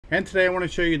And today I want to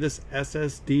show you this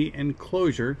SSD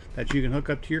enclosure that you can hook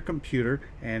up to your computer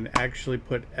and actually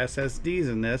put SSDs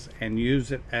in this and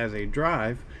use it as a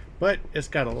drive, but it's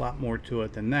got a lot more to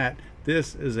it than that.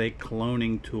 This is a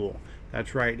cloning tool.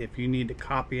 That's right, if you need to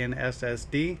copy an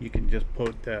SSD, you can just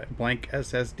put the blank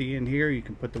SSD in here. You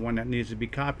can put the one that needs to be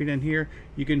copied in here.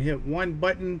 You can hit one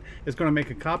button. It's going to make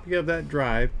a copy of that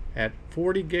drive at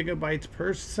 40 gigabytes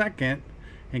per second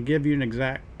and give you an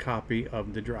exact copy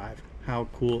of the drive. How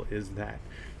cool is that?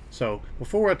 So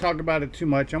before I talk about it too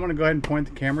much, I'm going to go ahead and point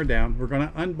the camera down. We're going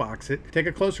to unbox it, take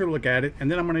a closer look at it, and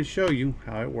then I'm going to show you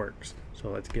how it works. So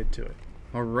let's get to it.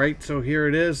 All right, so here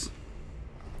it is.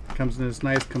 Comes in this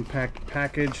nice compact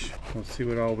package. Let's see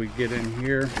what all we get in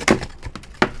here.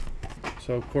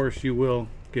 So of course you will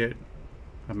get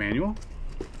a manual.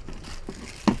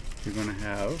 You're going to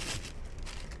have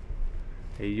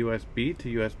a USB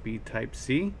to USB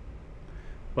Type-C,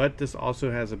 but this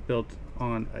also has a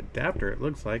built-on adapter, it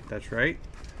looks like. That's right.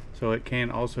 So it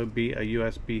can also be a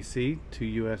USB-C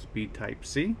to USB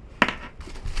Type-C.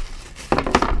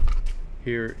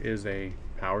 Here is a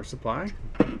power supply.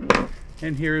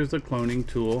 And here is the cloning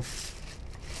tool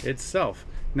itself.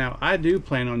 Now I do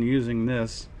plan on using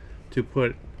this to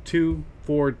put two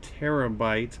 4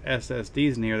 terabyte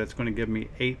SSDs in here. That's going to give me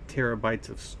 8 terabytes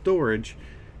of storage,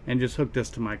 and just hook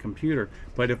this to my computer.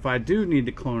 But if I do need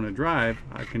to clone a drive,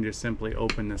 I can just simply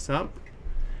open this up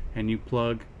and you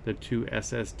plug the 2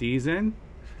 SSDs in.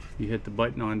 You hit the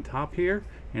button on top here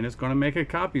and it's going to make a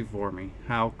copy for me.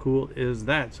 How cool is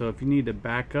that? So if you need to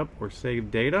back up or save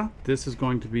data, this is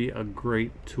going to be a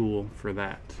great tool for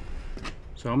that.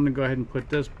 So I'm going to go ahead and put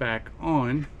this back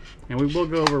on, and we will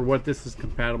go over what this is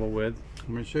compatible with.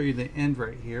 I'm going to show you the end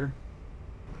right here.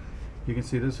 You can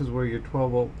see this is where your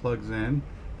 12 volt plugs in.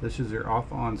 This is your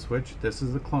off on switch. This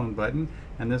is the clone button,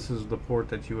 and this is the port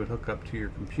that you would hook up to your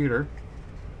computer.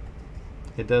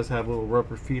 It does have little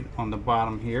rubber feet on the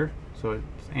bottom here, so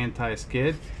it's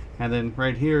anti-skid. And then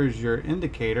right here is your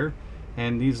indicator,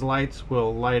 and these lights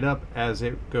will light up as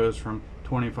it goes from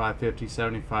 25, 50,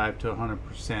 75 to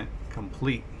 100%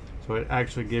 complete. So it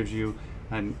actually gives you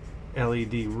an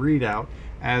LED readout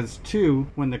as to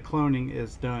when the cloning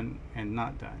is done and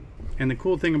not done. And the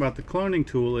cool thing about the cloning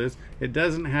tool is it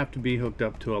doesn't have to be hooked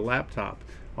up to a laptop.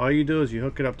 All you do is you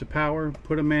hook it up to power,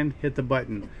 put them in, hit the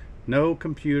button. No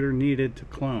computer needed to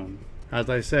clone. As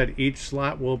I said, each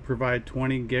slot will provide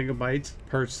 20 gigabytes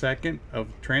per second of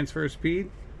transfer speed.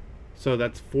 So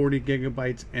that's 40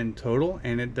 gigabytes in total,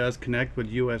 and it does connect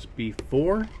with USB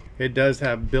 4. It does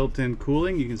have built-in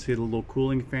cooling. You can see the little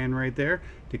cooling fan right there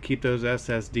to keep those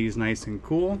SSDs nice and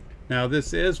cool. Now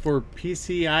this is for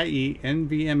PCIe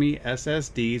NVMe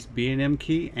SSDs, B&M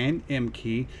key and M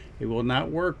key. It will not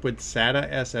work with SATA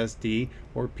SSD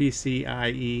or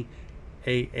PCIe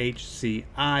AHCI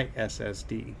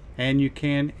SSD. And you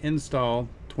can install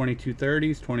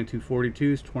 2230s,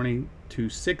 2242s,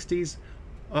 2260s,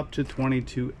 up to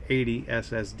 2280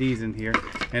 SSDs in here.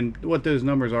 And what those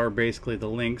numbers are basically the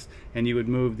links, and you would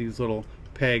move these little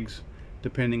pegs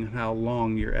depending on how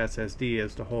long your SSD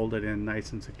is to hold it in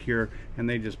nice and secure, and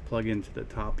they just plug into the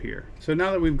top here. So now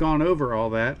that we've gone over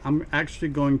all that, I'm actually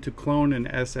going to clone an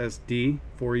SSD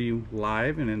for you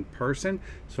live and in person.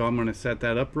 So I'm going to set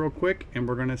that up real quick and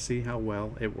we're going to see how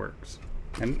well it works.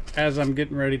 And as I'm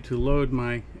getting ready to load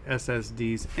my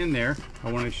SSDs in there,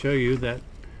 I want to show you that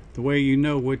the way you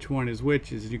know which one is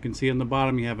which is you can see on the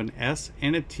bottom you have an S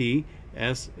and a T.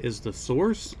 S is the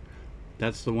source.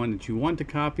 That's the one that you want to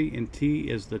copy, and T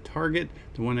is the target,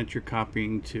 the one that you're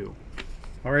copying to.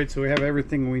 Alright, so we have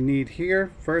everything we need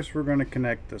here. First we're going to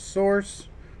connect the source.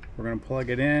 We're going to plug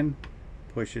it in,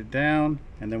 push it down,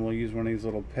 and then we'll use one of these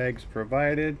little pegs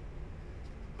provided.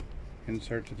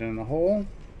 Insert it in the hole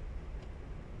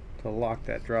to lock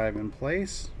that drive in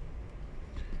place.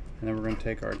 And then we're going to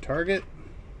take our target,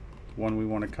 the one we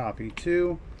want to copy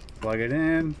to, plug it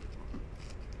in,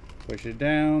 push it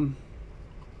down,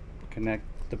 connect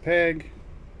the peg.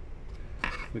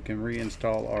 We can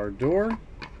reinstall our door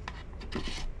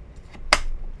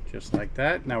just like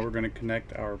that. Now we're going to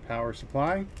connect our power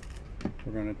supply.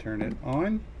 We're going to turn it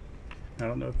on. I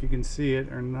don't know if you can see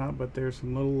it or not, but there's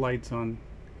some little lights on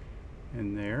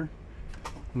in there.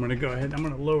 I'm going to go ahead, I'm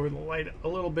going to lower the light a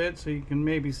little bit so you can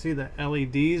maybe see the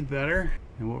LEDs better.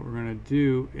 And what we're going to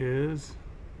do is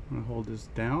I'm going to hold this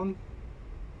down.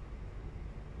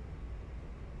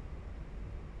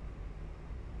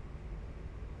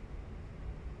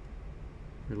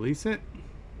 Release it.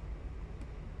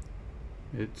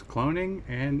 It's cloning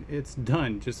and it's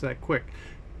done just that quick.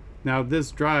 Now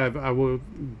this drive, I will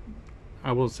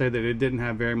I will say that it didn't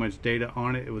have very much data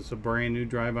on it. It was a brand new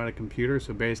drive out of computer,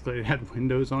 so basically it had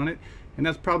Windows on it, and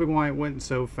that's probably why it went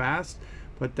so fast.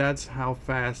 But that's how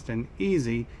fast and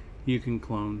easy you can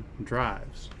clone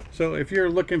drives. So if you're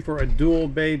looking for a dual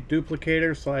bay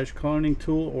duplicator / cloning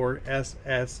tool or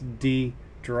SSD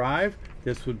drive,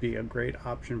 this would be a great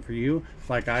option for you.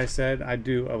 Like I said, I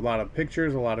do a lot of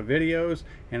pictures, a lot of videos,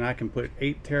 and I can put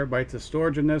 8 terabytes of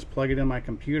storage in this, plug it in my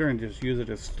computer, and just use it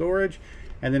as storage.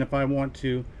 And then if I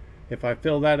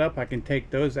fill that up, I can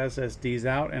take those SSDs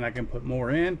out and I can put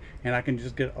more in, and I can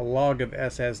just get a log of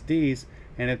SSDs,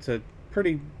 and it's a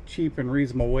pretty cheap and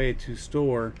reasonable way to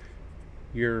store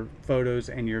your photos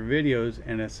and your videos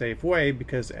in a safe way,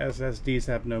 because SSDs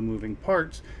have no moving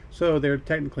parts, so they're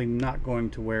technically not going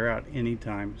to wear out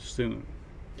anytime soon.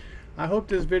 I hope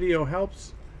this video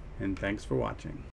helps, and thanks for watching.